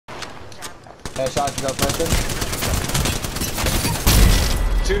Headshot to go person.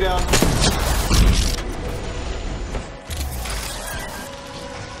 2 down.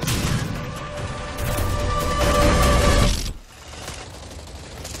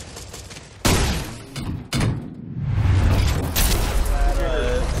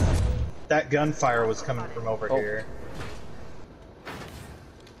 That gunfire was coming from over here.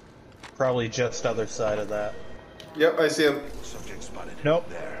 Probably just other side of that. Yep, I see him. Nope,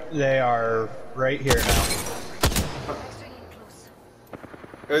 they are right here now.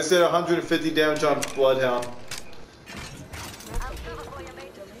 I said 150 damage on Bloodhound.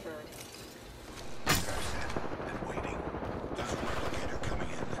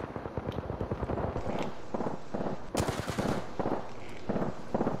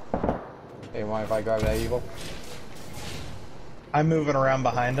 Hey, mind if I grab that evil? I'm moving around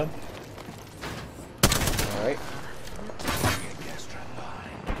behind him. Alright.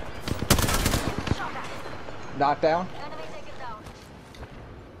 Knockdown.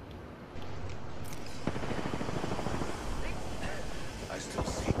 I still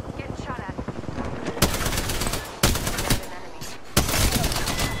see. Getting shot at.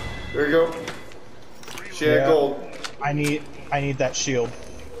 There we go. She had gold. I need that shield.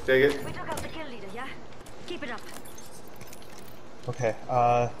 Take it. We took out the kill leader, yeah? Keep it up. Okay,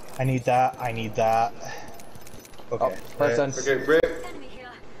 I need that, I need that. Okay. Oh, person. Okay, Brick. Enemy here.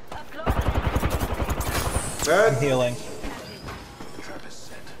 Up close. I'm Bad. healing. Travis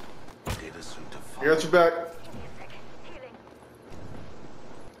said. Data soon to I follow. got your back. Healing.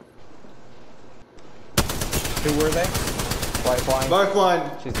 Who were they? Lifeline.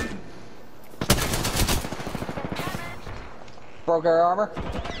 Lifeline. She's broke her armor.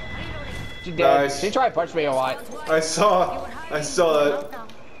 She dead. Nice. She tried to punch me a lot. I saw that.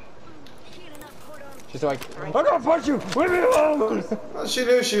 She's like, I'm gonna punch you. Leave me alone. Well, she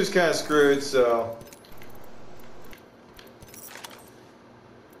knew she was kind of screwed, so.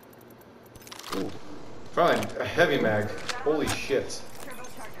 Ooh. Fine, a heavy mag. Holy shit. Turbo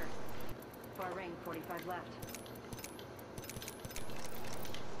charger. Far range, 45 left.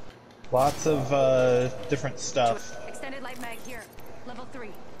 Lots of different stuff. Extended light mag here. Level 3.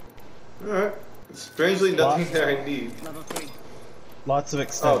 Alright. Strangely nothing that I need. Level 3. Lots of Oh,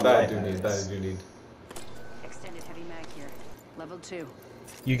 extended that I light do need, mags. that I do need. Extended heavy mag here. Level 2.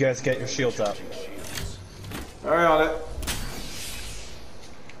 You guys get your shields up. Alright, on it.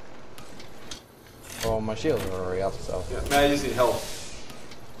 Oh, my shields are already up, so. Yeah, man, I just need help.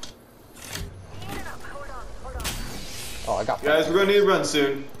 Healing up. Hold on. Oh, I got. Guys, we're gonna need a run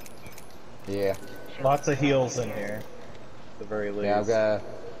soon. Yeah. Lots of heals in here. At the very least. Yeah, I've got.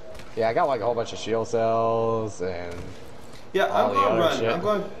 Yeah, I got like a whole bunch of shield cells and. Yeah, All I'm the gonna other run. shit. I'm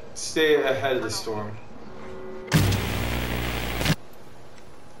going to stay ahead of the storm.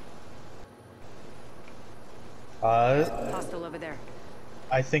 Hostile over there.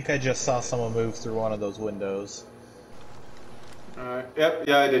 I think I just saw someone move through one of those windows. Alright, yep,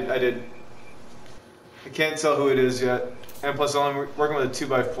 yeah, I did. I can't tell who it is yet. And plus, I'm working with a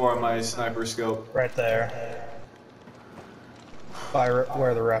 2x4 on my sniper scope. Right there. By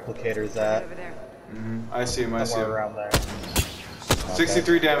where the replicator's at. Over there. I see him, I see Somewhere him. around there.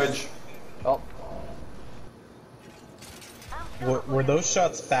 63 damage. Oh, Were those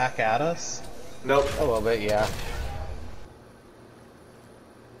shots back at us? Nope. a little bit, yeah.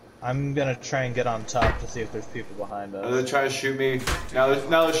 I'm gonna try and get on top to see if there's people behind us. They're trying to shoot me. Now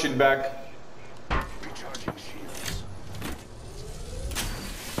they're shooting back. Recharging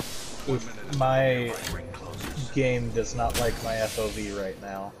shields. My Ring closes. game does not like my FOV right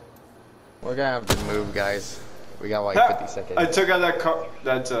now. We're gonna have to move, guys. We got like Ha! 50 seconds. I took out that car.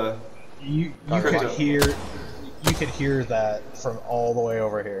 You Okay. could hear that from all the way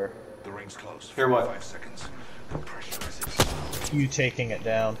over here. The ring's close. Here, what? 5 seconds. The pressure is You taking it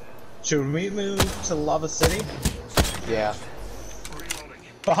down. Should we move to Lava City? Yeah. reloading.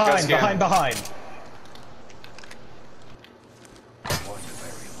 Behind, Scan. behind. One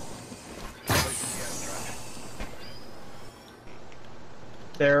variable. Placing gas trap.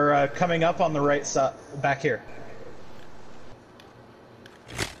 They're coming up on the right side, back here.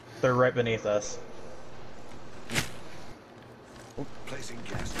 They're right beneath us. Placing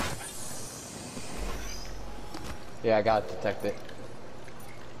gas trap. Yeah, I got detected.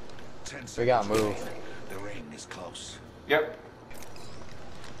 10 seconds. We gotta move. The ring is close. Yep.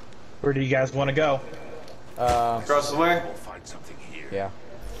 Where do you guys want to go? Across the way. We'll find something here. Yeah.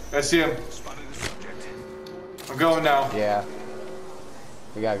 I see him. Spotted the subject. I'm going now. Yeah.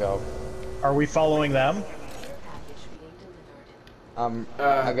 We gotta go. Are we following them? I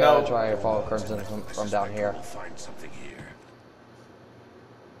gotta no. try to follow Crimson from down here. We'll find something here.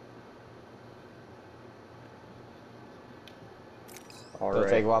 All We'll right.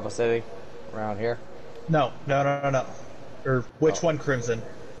 take Lava City around here. No. Or which one, Crimson?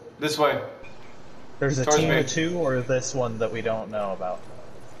 This way. There's a Towards team me. of 2 or this one that we don't know about.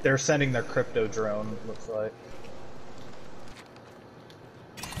 They're sending their crypto drone, looks like.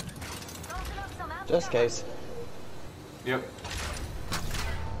 Just in case. Yep.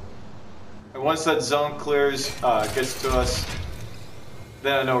 And once that zone clears, gets to us,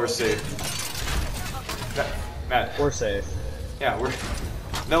 then I know we're safe. Matt. We're safe. Yeah, we're.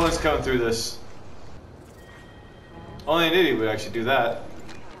 No one's coming through this. Only an idiot would actually do that.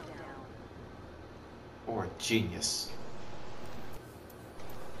 Or a genius.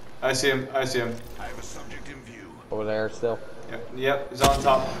 I see him. I see him. I have a subject in view. Over there still. Yep. He's on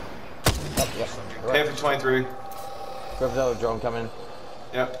top. Oh, yep. Pay for 23. Crypto drone coming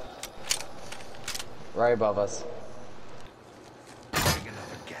Yep. right above us. Setting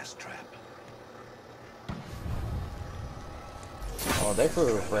another gas trap. Oh, they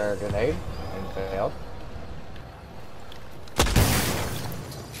threw a flare grenade and failed.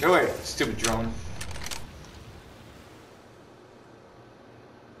 Go away, stupid drone.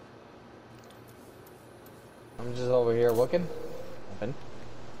 I'm just over here looking. Open.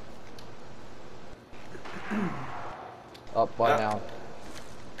 Up, one down.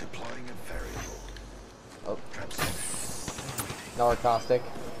 Deploying a variable. Oh, Trap set. another caustic.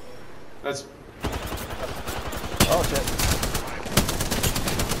 That's. Oh shit.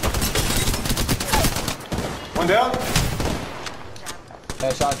 One down.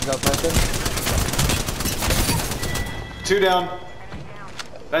 Headshot to go person. 2 down.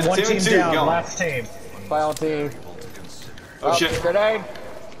 That's One team team of 2 down, going. last team. Final team. Oh shit. Grenade!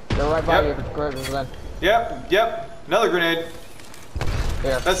 They're right by Yep. you, Crimson. Yep. Another grenade.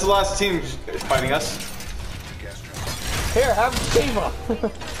 Here. That's the last team fighting us. Gas trap. Here, have Shiva!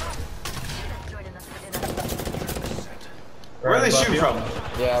 Where are they above shooting you. from?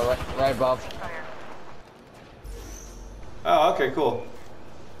 Yeah, right above. Oh, okay, cool.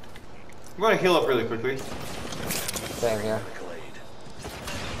 I'm going to heal up really quickly. Same here. Glade.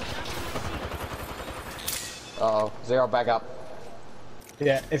 Uh-oh. Zero back up.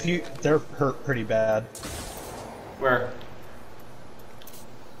 Yeah, they're hurt pretty bad. Where?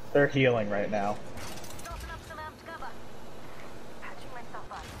 They're healing right now.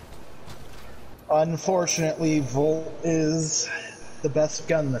 Unfortunately, Volt is the best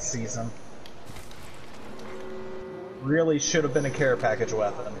gun this season. Really should have been a care package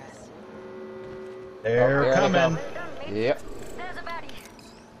weapon. They're Here they coming. come. Yep. There's a baddie.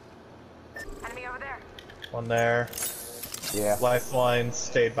 Enemy over there. One there. Yeah. Lifeline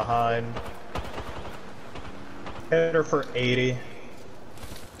stayed behind. Hit her for 80.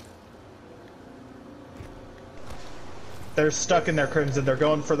 They're stuck in their Crimson. They're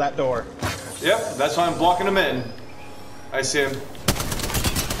going for that door. Yep, that's why I'm blocking him in. I see him.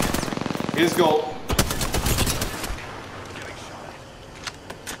 He's gold.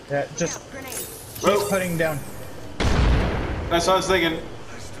 Yeah, just Grenade. keep putting down. That's what I was thinking.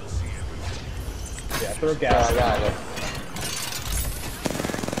 I still see everyone. Yeah, throw Yeah, gas. I got it.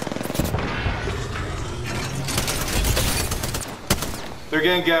 They're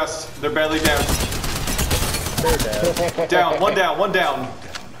getting gassed. They're badly down. They're dead. Down. One down.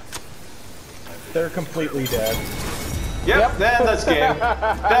 They're completely dead. Yep, that's game.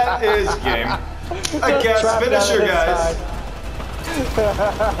 That is game. I guess Trapped finisher, them guys.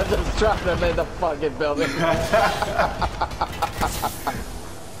 inside. Just trap them in the fucking building.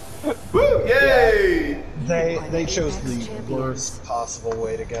 Woo! Yay! They chose the worst possible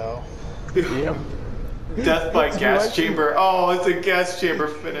way to go. Yep. Death by gas chamber. Oh, it's a gas chamber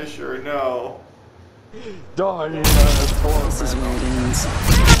finisher. No. Dying. This is where it ends.